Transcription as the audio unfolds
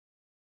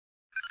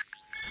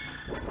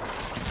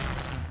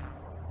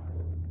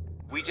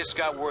We just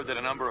got word that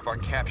a number of our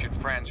captured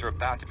friends are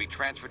about to be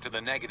transferred to the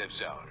negative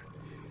zone.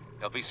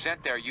 They'll be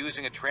sent there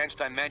using a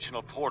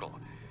transdimensional portal,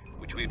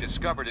 which we've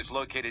discovered is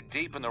located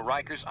deep in the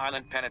Rikers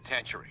Island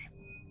Penitentiary.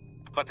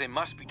 But they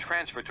must be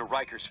transferred to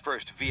Rikers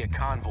first via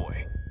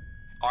convoy.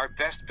 Our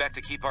best bet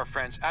to keep our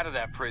friends out of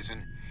that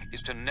prison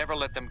is to never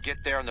let them get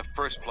there in the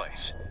first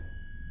place.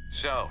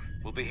 So,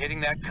 we'll be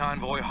hitting that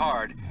convoy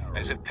hard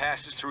as it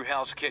passes through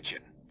Hell's Kitchen.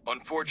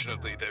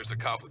 Unfortunately, there's a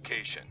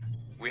complication.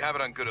 We have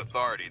it on good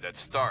authority that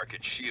Stark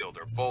and S.H.I.E.L.D.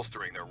 are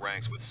bolstering their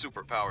ranks with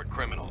superpowered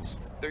criminals.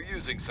 They're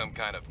using some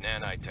kind of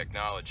nanite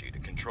technology to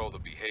control the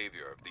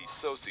behavior of these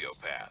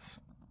sociopaths.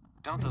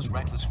 Don't those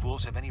reckless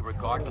fools have any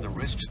regard for the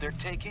risks they're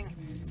taking?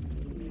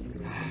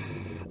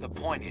 The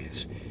point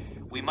is,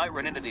 we might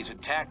run into these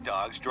attack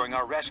dogs during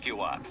our rescue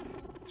op.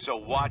 So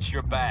watch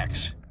your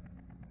backs.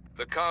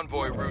 The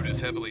convoy route is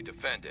heavily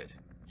defended.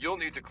 You'll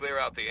need to clear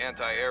out the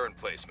anti-air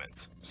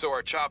emplacements, so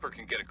our chopper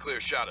can get a clear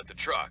shot at the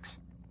trucks.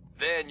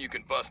 Then you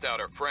can bust out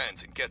our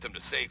friends and get them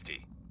to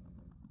safety.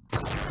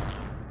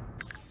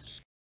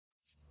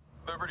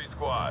 Liberty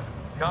Squad,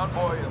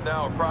 convoy is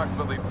now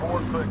approximately 4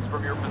 clicks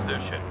from your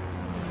position.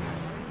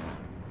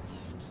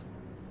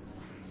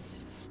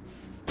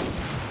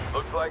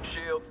 Looks like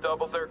S.H.I.E.L.D's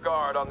doubled their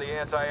guard on the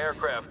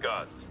anti-aircraft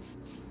guns.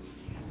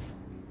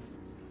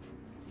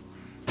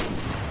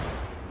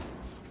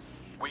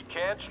 We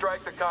can't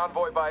strike the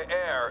convoy by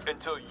air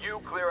until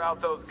you clear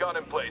out those gun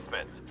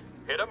emplacements.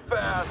 Hit them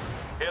fast,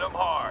 hit them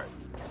hard.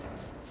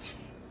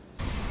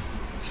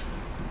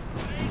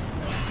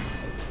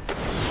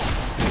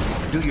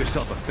 Do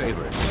yourself a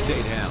favor and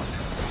stay down.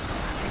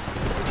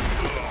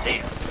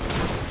 Damn.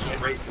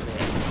 Can't raise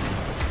command.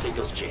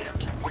 Signal's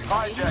jammed. We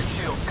hijacked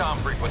S.H.I.E.L.D's comm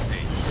frequency,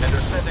 and they're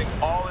sending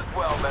all is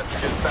well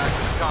messages back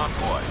to the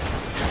convoy.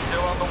 You're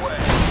still on the way,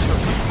 so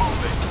keep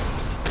moving.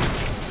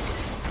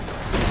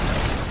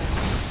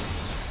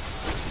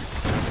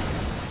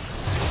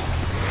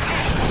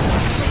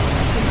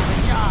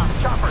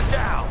 Chopper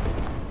down!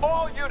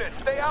 All units,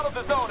 stay out of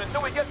the zone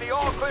until we get the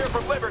all clear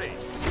from Liberty.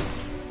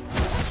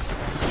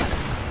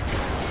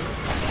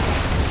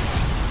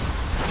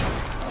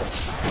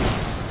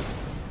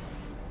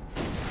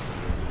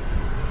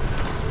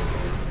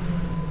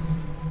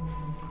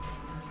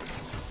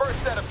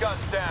 First set of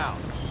guns down.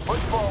 Push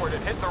forward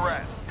and hit the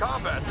rest.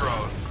 Combat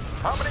drones.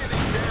 How many of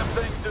these damn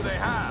things do they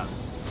have?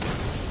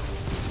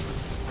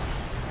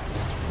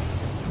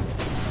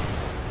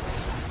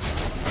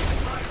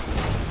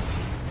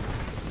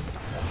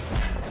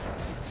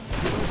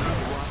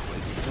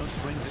 No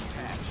strings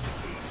attached.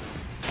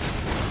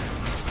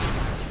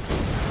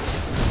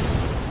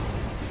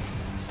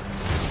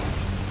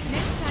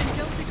 Next time,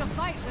 don't pick a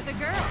fight with a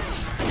girl.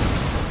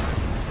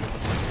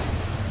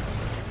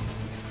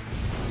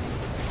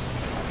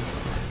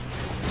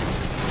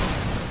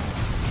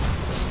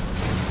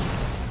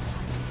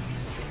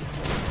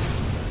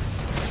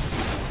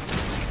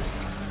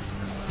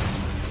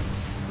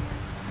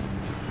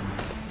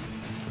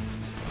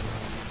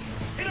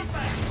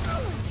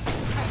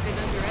 I've been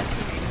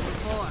underestimated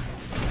before.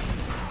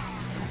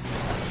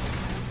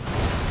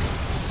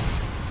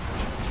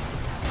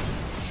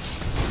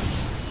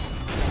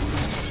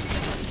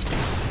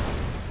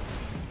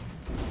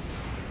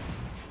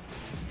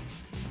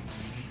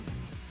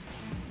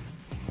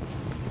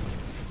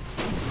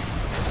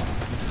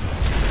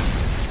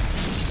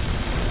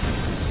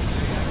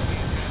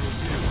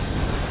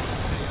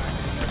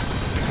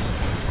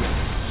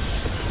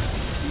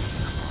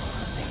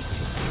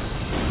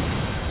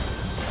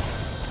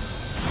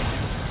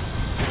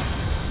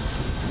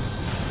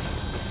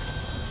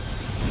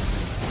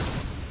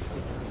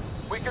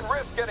 We can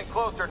risk getting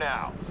closer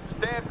now.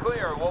 Stand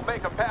clear and we'll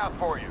make a path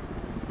for you.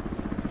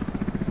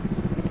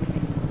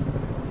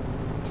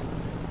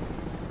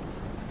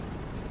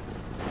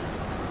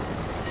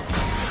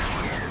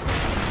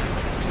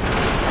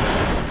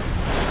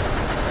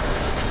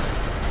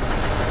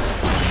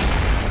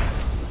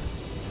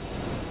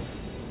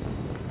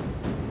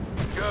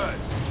 Good.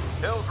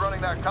 Hill's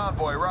running that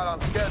convoy right on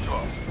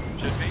schedule.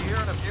 Should be here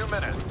in a few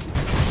minutes.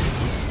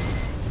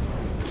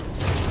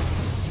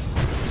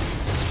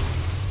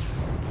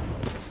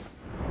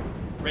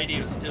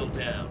 Radio's still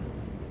down.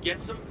 Get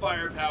some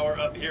firepower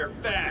up here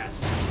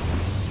fast!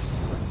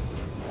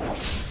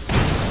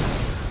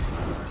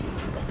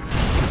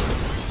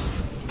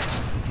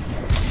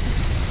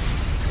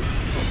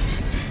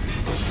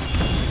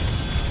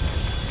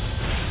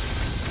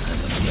 I'm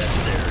the best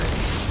there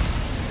is.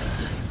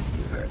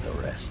 You heard the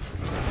rest.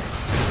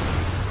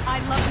 I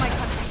love my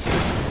country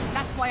too.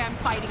 That's why I'm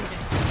fighting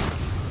this.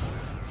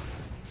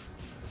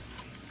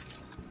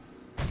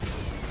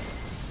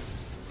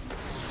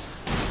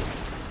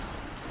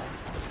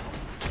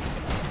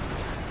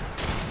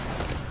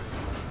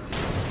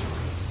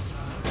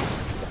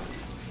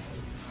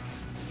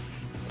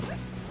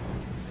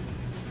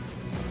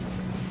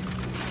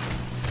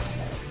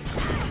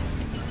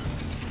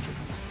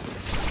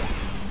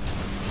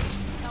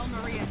 Tell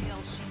Maria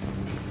Hill she's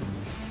next.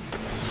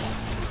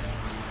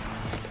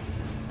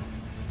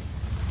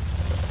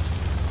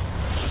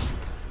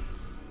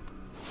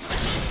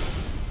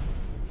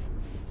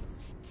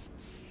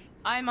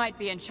 I might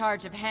be in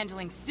charge of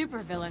handling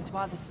supervillains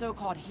while the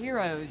so-called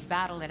heroes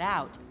battle it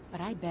out, but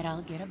I bet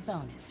I'll get a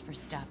bonus for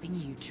stopping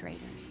you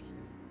traitors.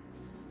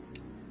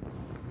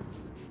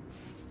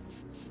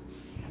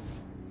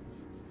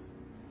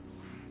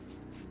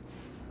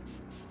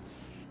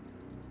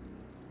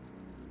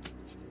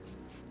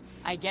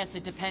 I guess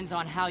it depends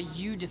on how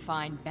you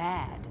define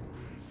bad.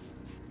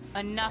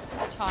 Enough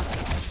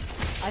talking.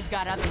 I've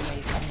got other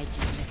ways to make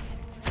you listen.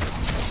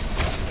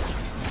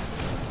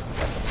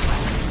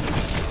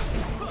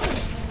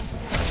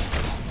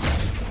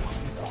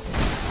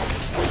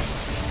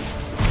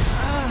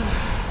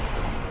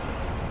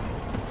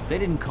 They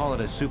didn't call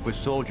it a super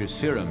soldier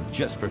serum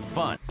just for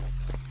fun.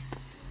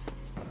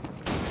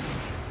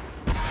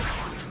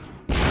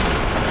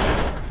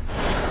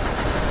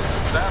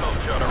 That'll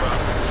shut her up.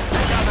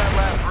 Take out that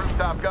last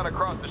rooftop gun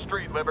across the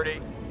street,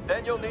 Liberty.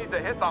 Then you'll need to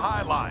hit the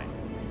High Line.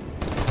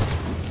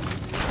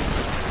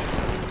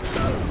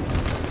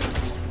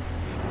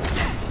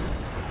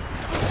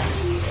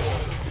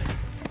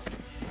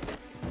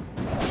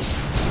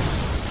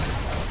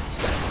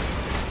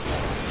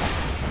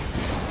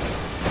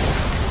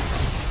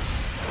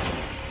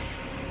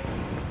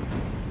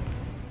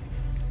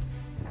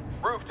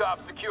 Rooftop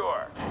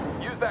secure.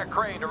 Use that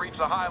crane to reach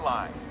the High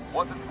Line.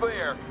 Once it's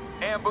clear,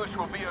 ambush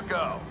will be a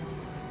go.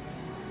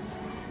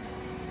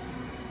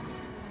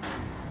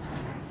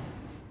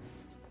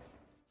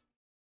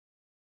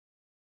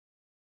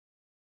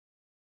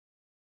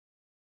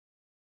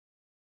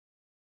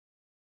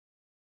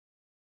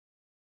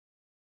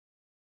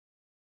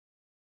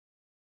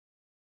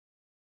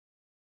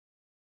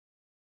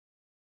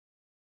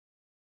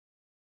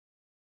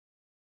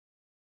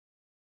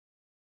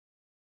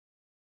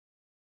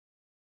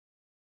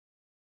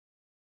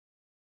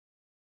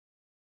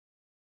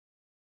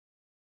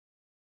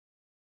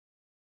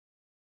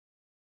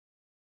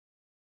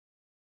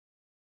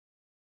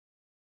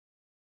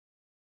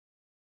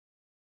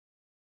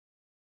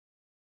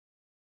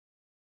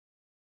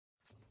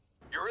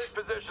 You're in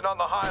position on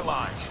the High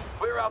Line.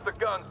 Clear out the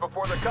guns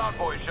before the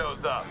convoy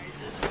shows up.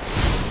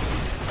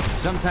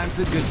 Sometimes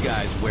the good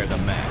guys wear the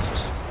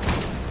masks.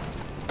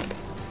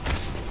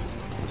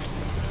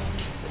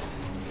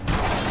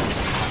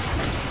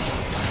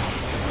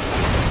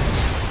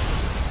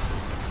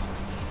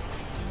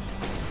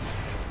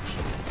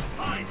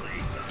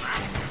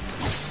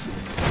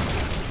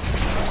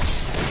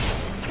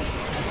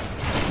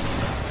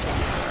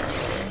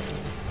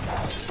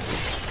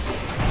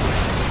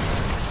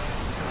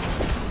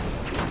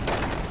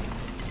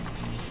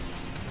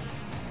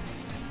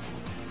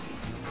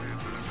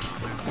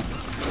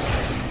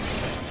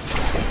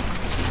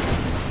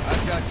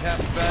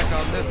 Cap's back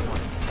on this one.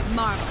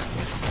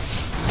 Marvelous.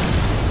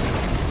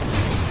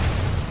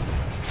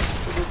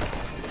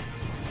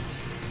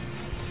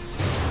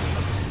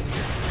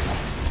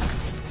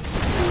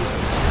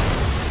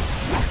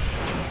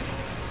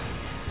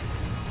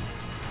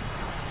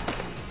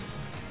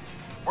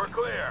 We're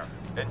clear,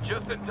 and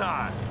just in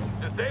time.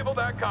 Disable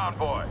that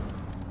convoy.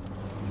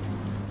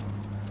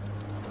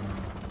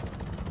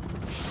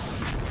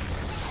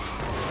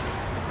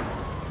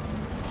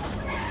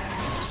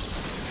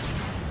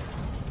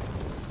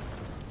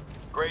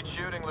 Great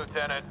shooting,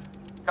 Lieutenant.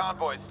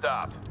 Convoy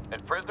stopped,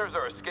 and prisoners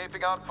are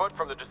escaping on foot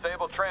from the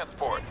disabled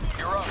transport.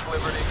 You're up,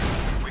 Liberty.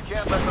 We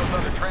can't let those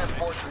other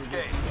transports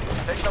escape.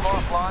 Take them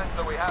offline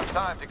so we have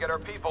time to get our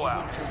people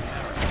out.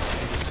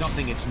 It's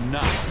something it's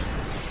not.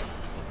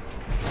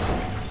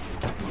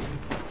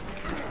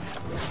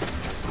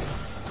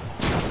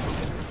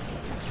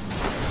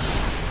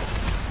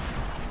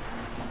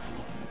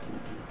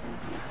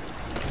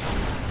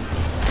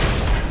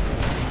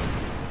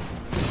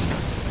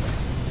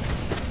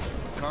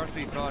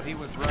 McCarthy thought he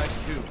was right,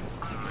 too.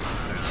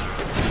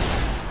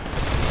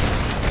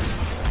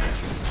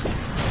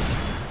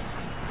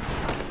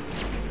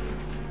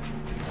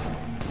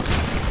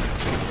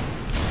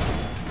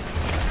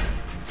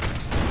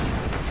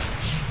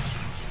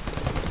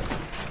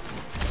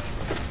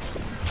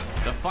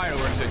 The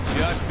fireworks are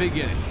just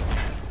beginning.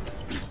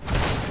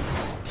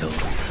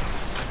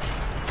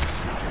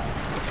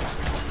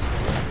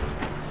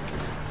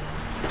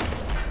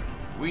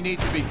 We need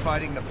to be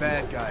fighting the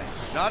bad guys,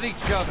 not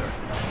each other.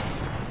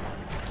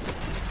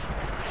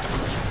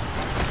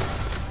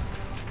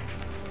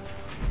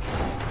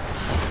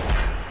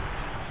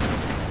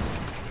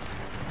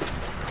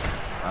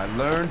 I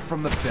learned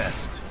from the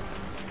best.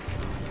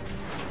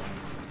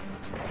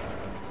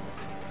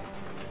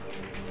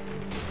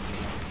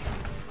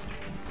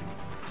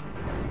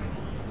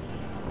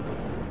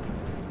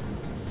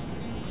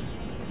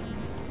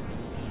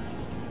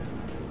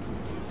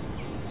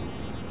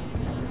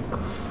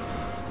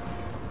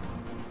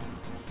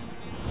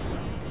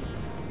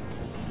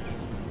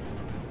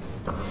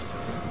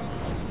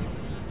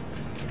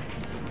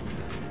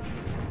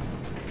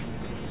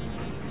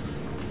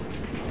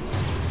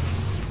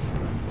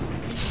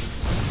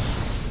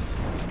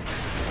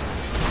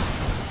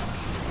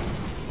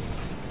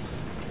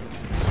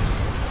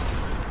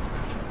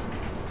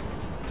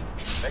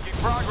 Making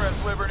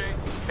progress, Liberty.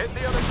 Hit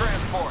the other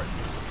transport.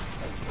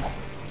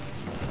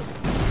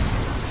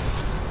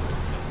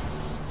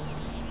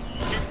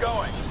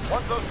 going.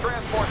 Once those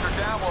transports are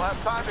down, we'll have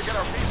time to get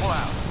our people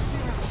out.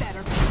 You're a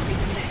better country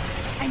than this,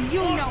 and you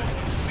know it.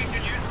 We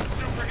could use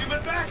some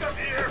superhuman backup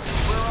here!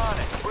 We're on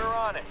it. We're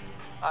on it.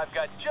 I've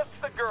got just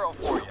the girl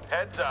for you.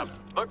 Heads up.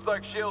 Looks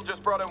like S.H.I.E.L.D.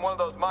 just brought in one of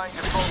those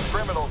mind-controlled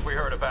criminals we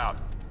heard about.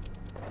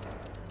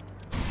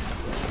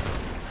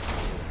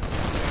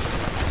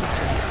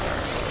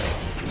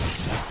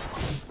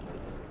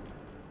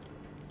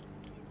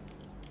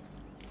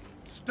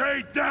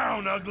 Stay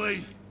down,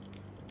 ugly!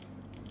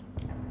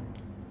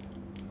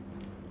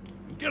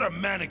 Get a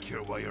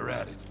manicure while you're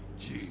at it.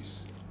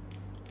 Jeez.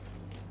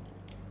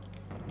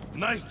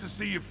 Nice to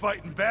see you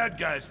fighting bad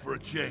guys for a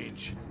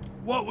change.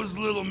 What was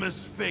little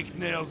Miss Fake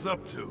Nails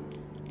up to?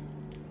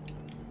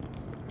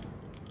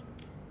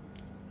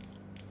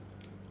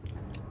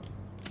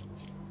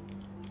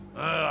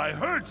 I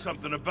heard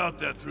something about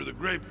that through the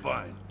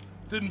grapevine.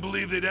 Didn't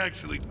believe they'd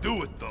actually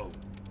do it, though.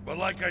 But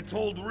like I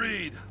told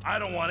Reed, I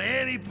don't want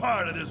any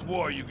part of this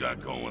war you got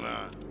going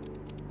on.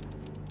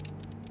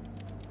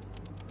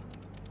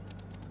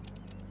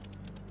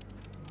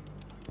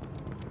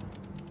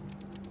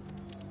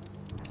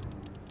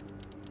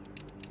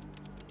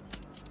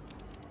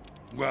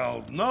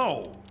 Well,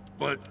 no,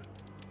 but...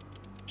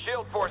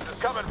 S.H.I.E.L.D. force is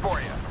coming for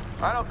you.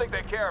 I don't think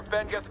they care if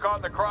Ben gets caught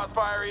in the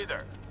crossfire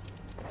either.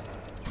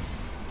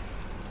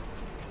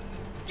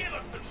 Give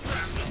us some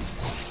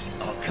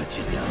shrapnel! I'll cut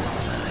you down the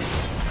side.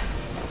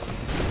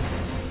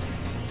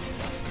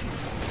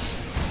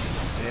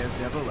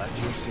 Daredevil at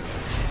your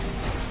service.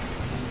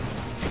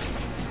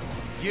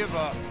 Give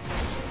up.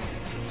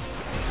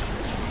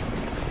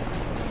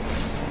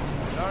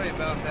 Sorry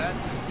about that.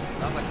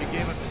 Not like you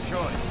gave us a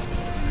choice.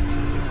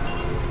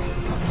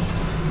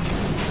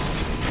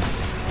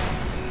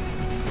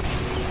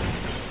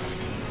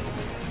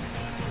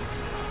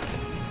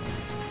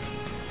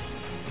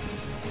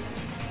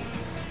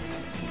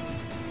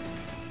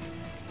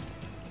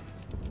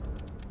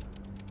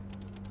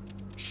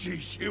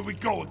 Sheesh, here we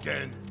go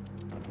again.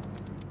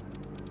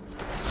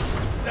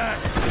 That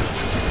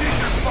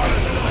secret fun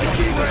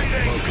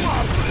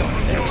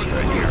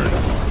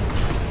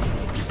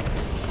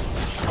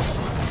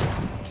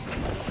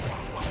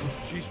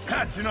She's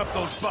patching up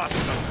those bots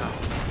somehow.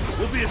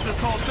 We'll be at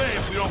this all day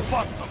if we don't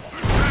bust them.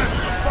 Smash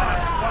the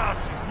bots while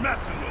she's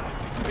messing with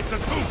them. It's a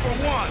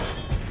 2-for-1.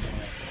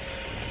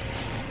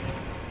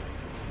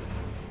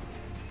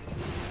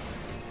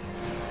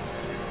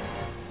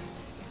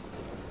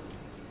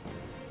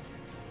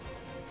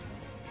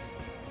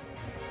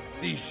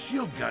 These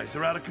S.H.I.E.L.D. guys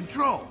are out of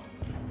control.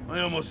 I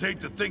almost hate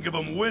to think of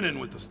them winning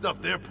with the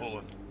stuff they're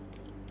pulling.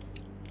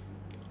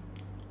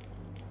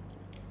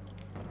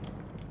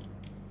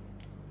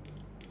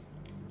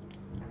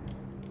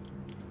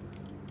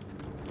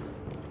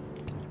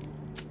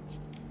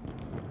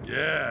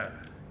 Yeah,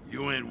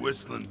 you ain't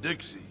whistling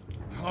Dixie.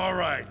 All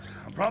right,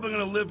 I'm probably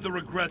gonna live to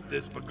regret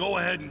this, but go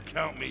ahead and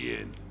count me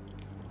in.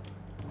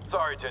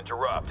 Sorry to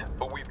interrupt,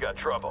 but we've got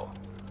trouble.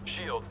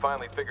 S.H.I.E.L.D.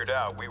 finally figured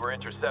out we were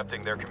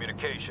intercepting their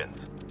communications.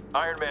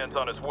 Iron Man's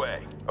on his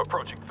way,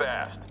 approaching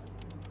fast.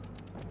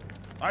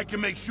 I can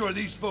make sure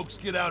these folks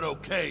get out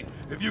okay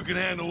if you can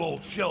handle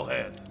old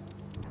Shellhead.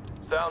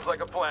 Sounds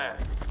like a plan.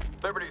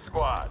 Liberty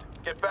Squad,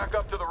 get back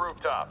up to the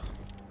rooftops.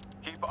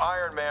 Keep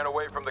Iron Man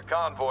away from the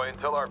convoy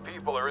until our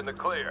people are in the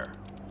clear.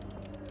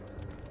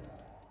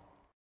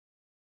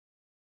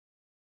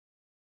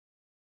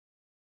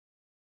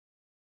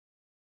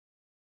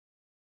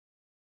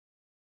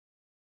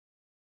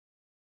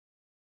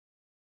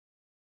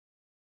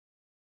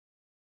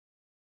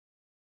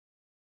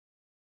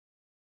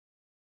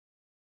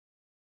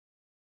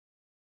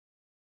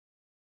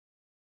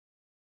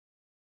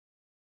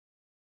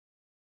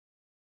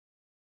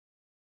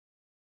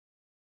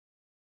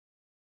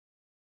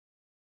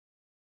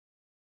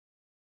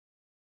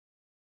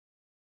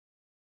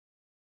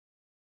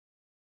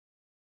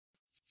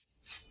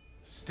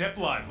 Step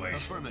lively.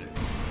 Affirmative.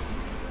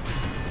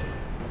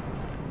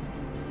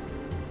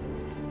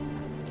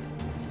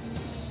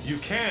 You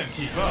can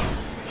keep up,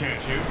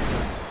 can't you?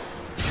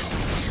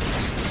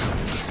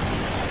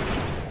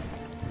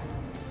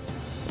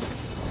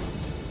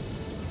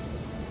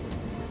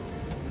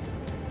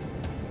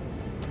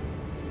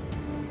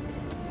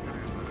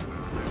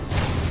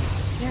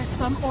 There's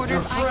some Your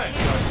orders I friends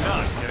can't...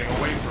 are not getting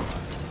away from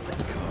us.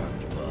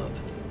 Carved bub.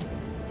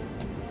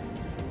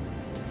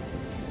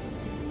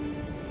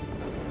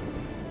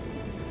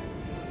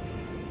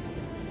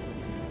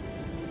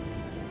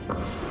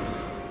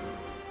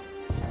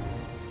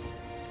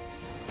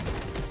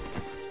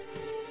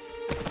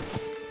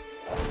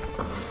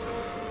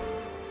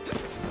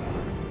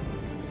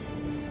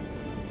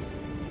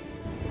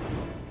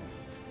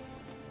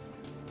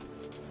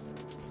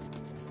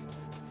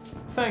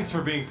 Thanks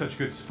for being such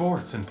good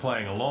sports and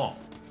playing along.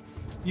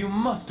 You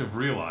must have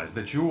realized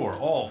that you're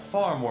all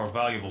far more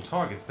valuable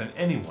targets than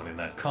anyone in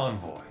that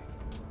convoy.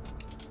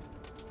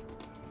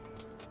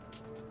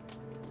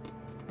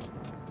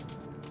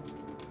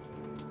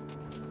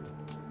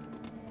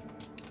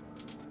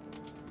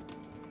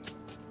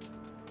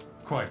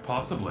 Quite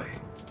possibly.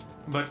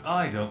 But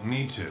I don't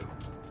need to.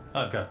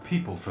 I've got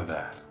people for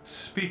that.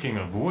 Speaking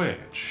of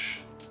which...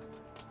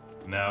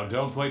 Now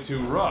don't play too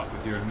rough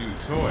with your new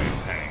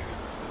toys, Hank.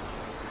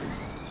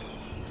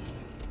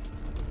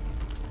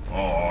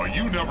 Aw,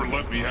 you never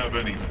let me have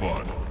any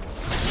fun.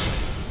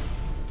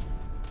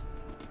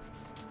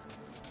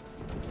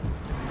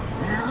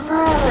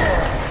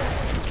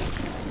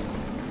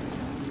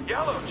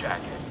 Yellow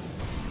Jacket,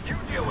 you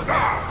deal with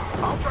that.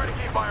 I'll try to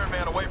keep Iron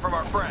Man away from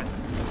our friends.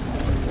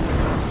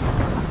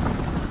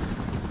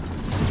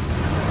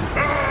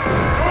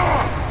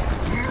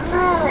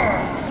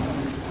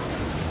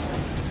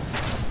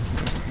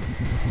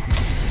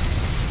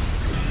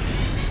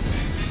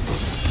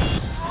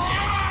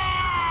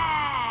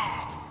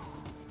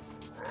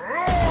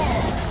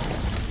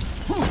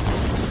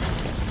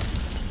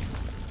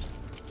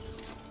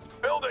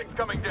 Buildings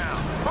coming down.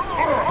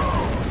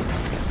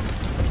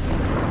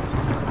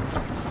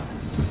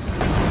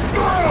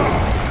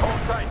 Hold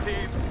tight,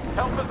 team.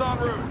 Help is en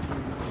route.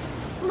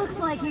 Looks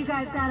like you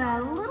guys got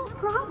a little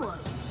problem.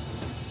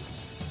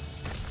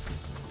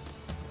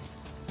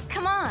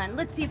 Come on,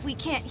 let's see if we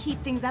can't heat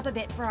things up a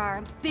bit for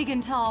our big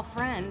and tall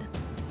friend.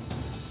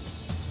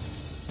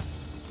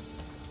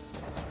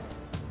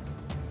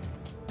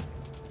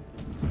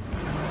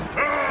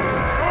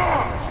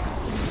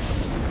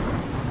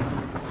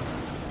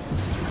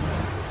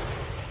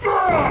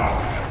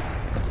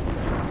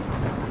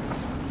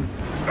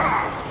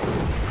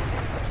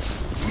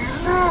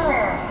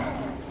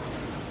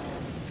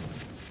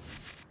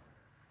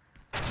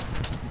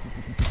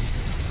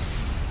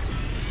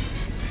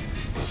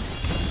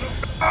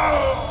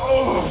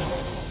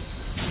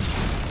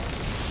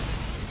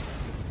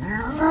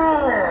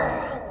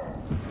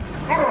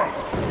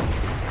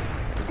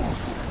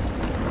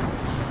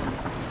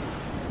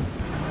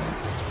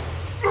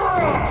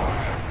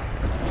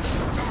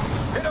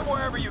 Hit him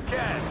wherever you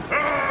can.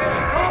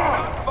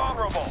 Not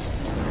vulnerable.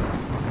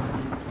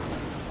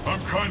 I'm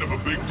kind of a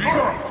big deal.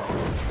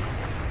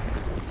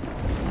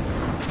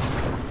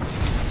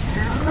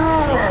 You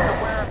have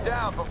to wear him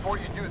down before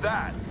you do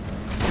that.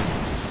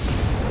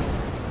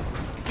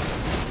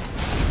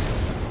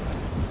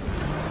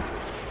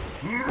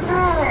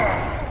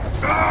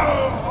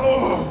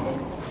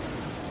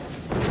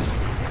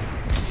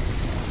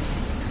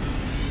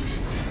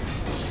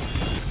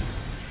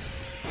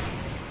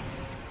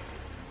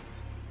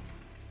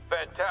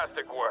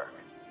 Fantastic work.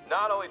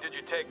 Not only did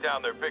you take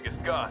down their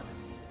biggest gun,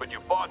 but you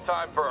bought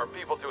time for our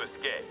people to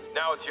escape.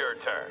 Now it's your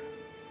turn.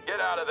 Get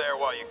out of there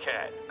while you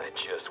can. I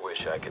just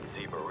wish I could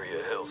see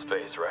Maria Hill's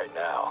face right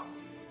now.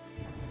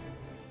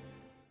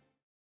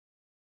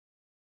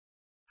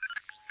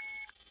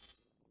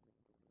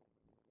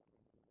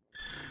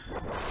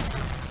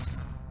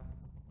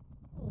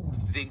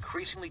 The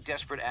increasingly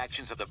desperate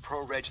actions of the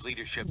Pro-Reg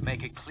leadership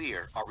make it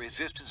clear our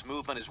resistance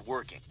movement is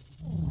working.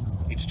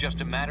 It's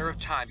just a matter of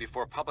time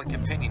before public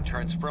opinion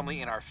turns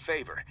firmly in our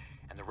favor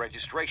and the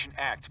Registration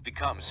Act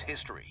becomes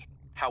history.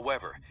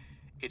 However,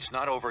 it's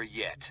not over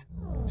yet.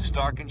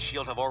 Stark and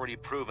S.H.I.E.L.D. have already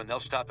proven they'll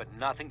stop at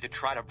nothing to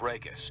try to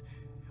break us.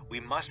 We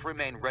must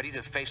remain ready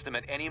to face them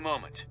at any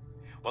moment,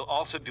 while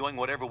also doing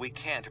whatever we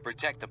can to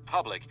protect the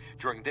public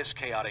during this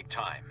chaotic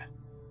time.